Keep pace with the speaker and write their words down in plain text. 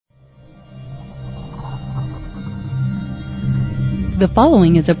The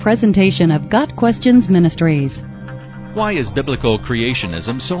following is a presentation of Got Questions Ministries. Why is biblical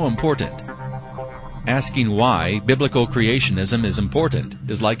creationism so important? Asking why biblical creationism is important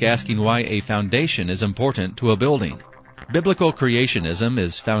is like asking why a foundation is important to a building. Biblical creationism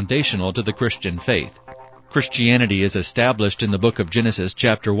is foundational to the Christian faith. Christianity is established in the book of Genesis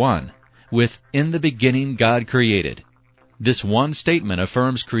chapter 1, with "In the beginning God created." This one statement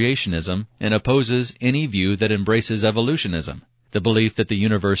affirms creationism and opposes any view that embraces evolutionism, the belief that the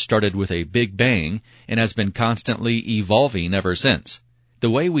universe started with a big bang and has been constantly evolving ever since. The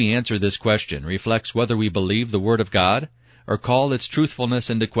way we answer this question reflects whether we believe the Word of God or call its truthfulness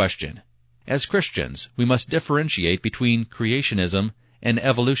into question. As Christians, we must differentiate between creationism and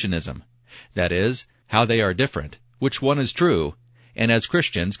evolutionism. That is, how they are different, which one is true, and as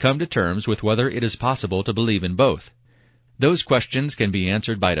Christians come to terms with whether it is possible to believe in both. Those questions can be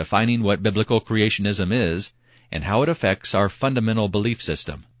answered by defining what biblical creationism is and how it affects our fundamental belief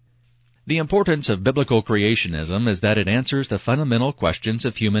system. The importance of biblical creationism is that it answers the fundamental questions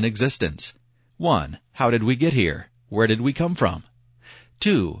of human existence. 1. How did we get here? Where did we come from?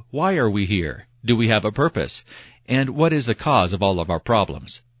 2. Why are we here? Do we have a purpose? And what is the cause of all of our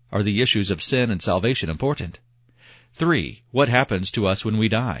problems? Are the issues of sin and salvation important? 3. What happens to us when we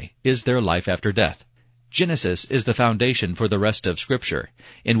die? Is there life after death? Genesis is the foundation for the rest of Scripture,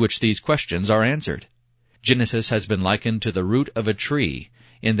 in which these questions are answered. Genesis has been likened to the root of a tree,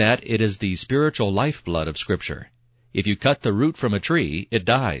 in that it is the spiritual lifeblood of Scripture. If you cut the root from a tree, it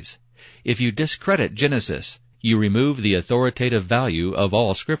dies. If you discredit Genesis, you remove the authoritative value of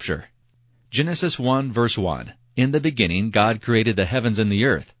all Scripture. Genesis 1 verse 1, "In the beginning God created the heavens and the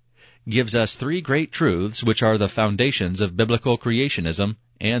earth," gives us three great truths which are the foundations of biblical creationism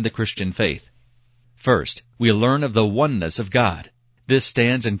and the Christian faith. First, we learn of the oneness of God. This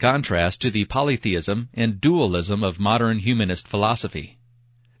stands in contrast to the polytheism and dualism of modern humanist philosophy.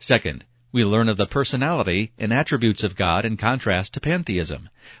 Second, we learn of the personality and attributes of God in contrast to pantheism,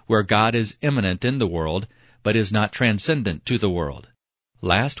 where God is immanent in the world, but is not transcendent to the world.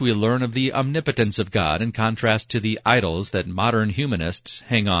 Last, we learn of the omnipotence of God in contrast to the idols that modern humanists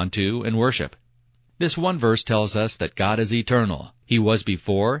hang on to and worship. This one verse tells us that God is eternal. He was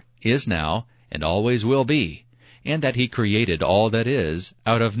before, is now, and always will be, and that He created all that is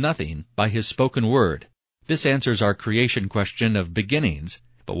out of nothing by His spoken word. This answers our creation question of beginnings,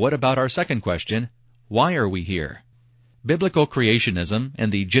 but what about our second question? Why are we here? Biblical creationism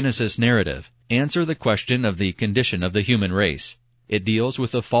and the Genesis narrative answer the question of the condition of the human race. It deals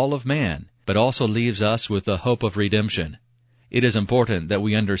with the fall of man, but also leaves us with the hope of redemption. It is important that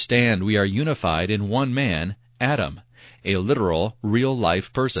we understand we are unified in one man, Adam, a literal,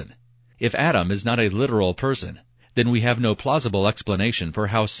 real-life person. If Adam is not a literal person, then we have no plausible explanation for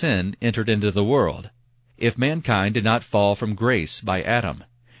how sin entered into the world. If mankind did not fall from grace by Adam,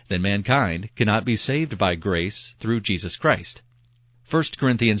 then mankind cannot be saved by grace through Jesus Christ. 1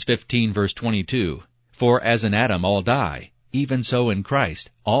 Corinthians 15 verse 22, "For as in Adam all die, even so in Christ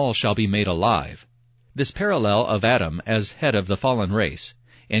all shall be made alive." This parallel of Adam as head of the fallen race,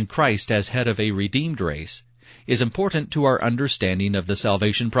 and Christ as head of a redeemed race, is important to our understanding of the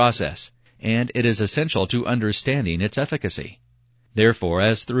salvation process, and it is essential to understanding its efficacy. Therefore,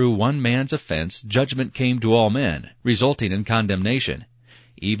 as through one man's offense judgment came to all men, resulting in condemnation,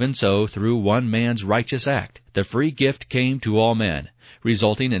 even so through one man's righteous act the free gift came to all men,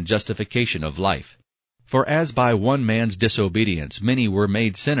 resulting in justification of life. For as by one man's disobedience many were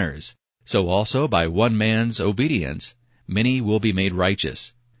made sinners, so also by one man's obedience many will be made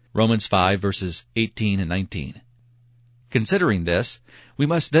righteous. Romans 5 verses 18 and 19. Considering this, we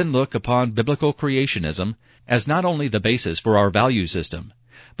must then look upon biblical creationism as not only the basis for our value system,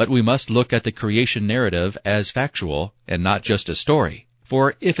 but we must look at the creation narrative as factual and not just a story.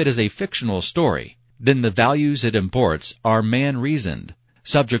 For if it is a fictional story, then the values it imports are man-reasoned,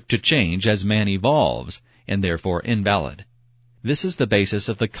 subject to change as man evolves, and therefore invalid. This is the basis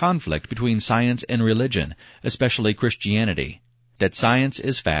of the conflict between science and religion, especially Christianity, that science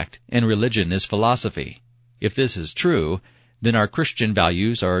is fact and religion is philosophy. If this is true, then our Christian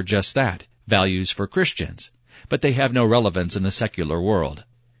values are just that, values for Christians, but they have no relevance in the secular world.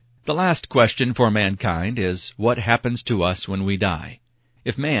 The last question for mankind is, what happens to us when we die?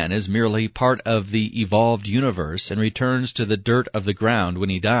 If man is merely part of the evolved universe and returns to the dirt of the ground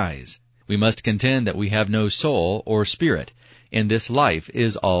when he dies, we must contend that we have no soul or spirit, and this life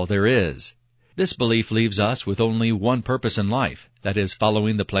is all there is. This belief leaves us with only one purpose in life, that is,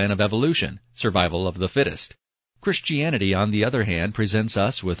 following the plan of evolution, survival of the fittest. Christianity, on the other hand, presents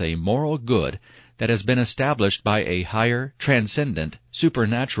us with a moral good that has been established by a higher, transcendent,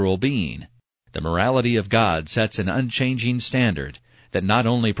 supernatural being. The morality of God sets an unchanging standard, that not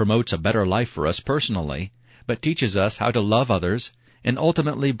only promotes a better life for us personally, but teaches us how to love others and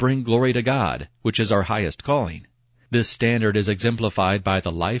ultimately bring glory to God, which is our highest calling. This standard is exemplified by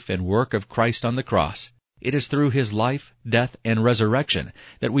the life and work of Christ on the cross. It is through His life, death, and resurrection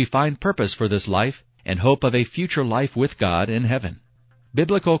that we find purpose for this life and hope of a future life with God in heaven.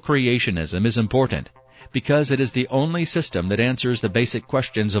 Biblical creationism is important because it is the only system that answers the basic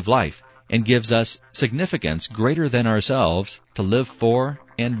questions of life and gives us significance greater than ourselves to live for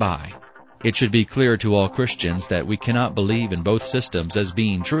and by. It should be clear to all Christians that we cannot believe in both systems as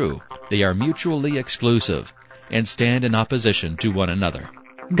being true. They are mutually exclusive and stand in opposition to one another.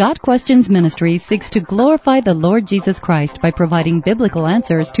 God Questions Ministries seeks to glorify the Lord Jesus Christ by providing biblical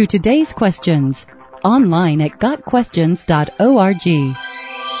answers to today's questions. Online at GotQuestions.org.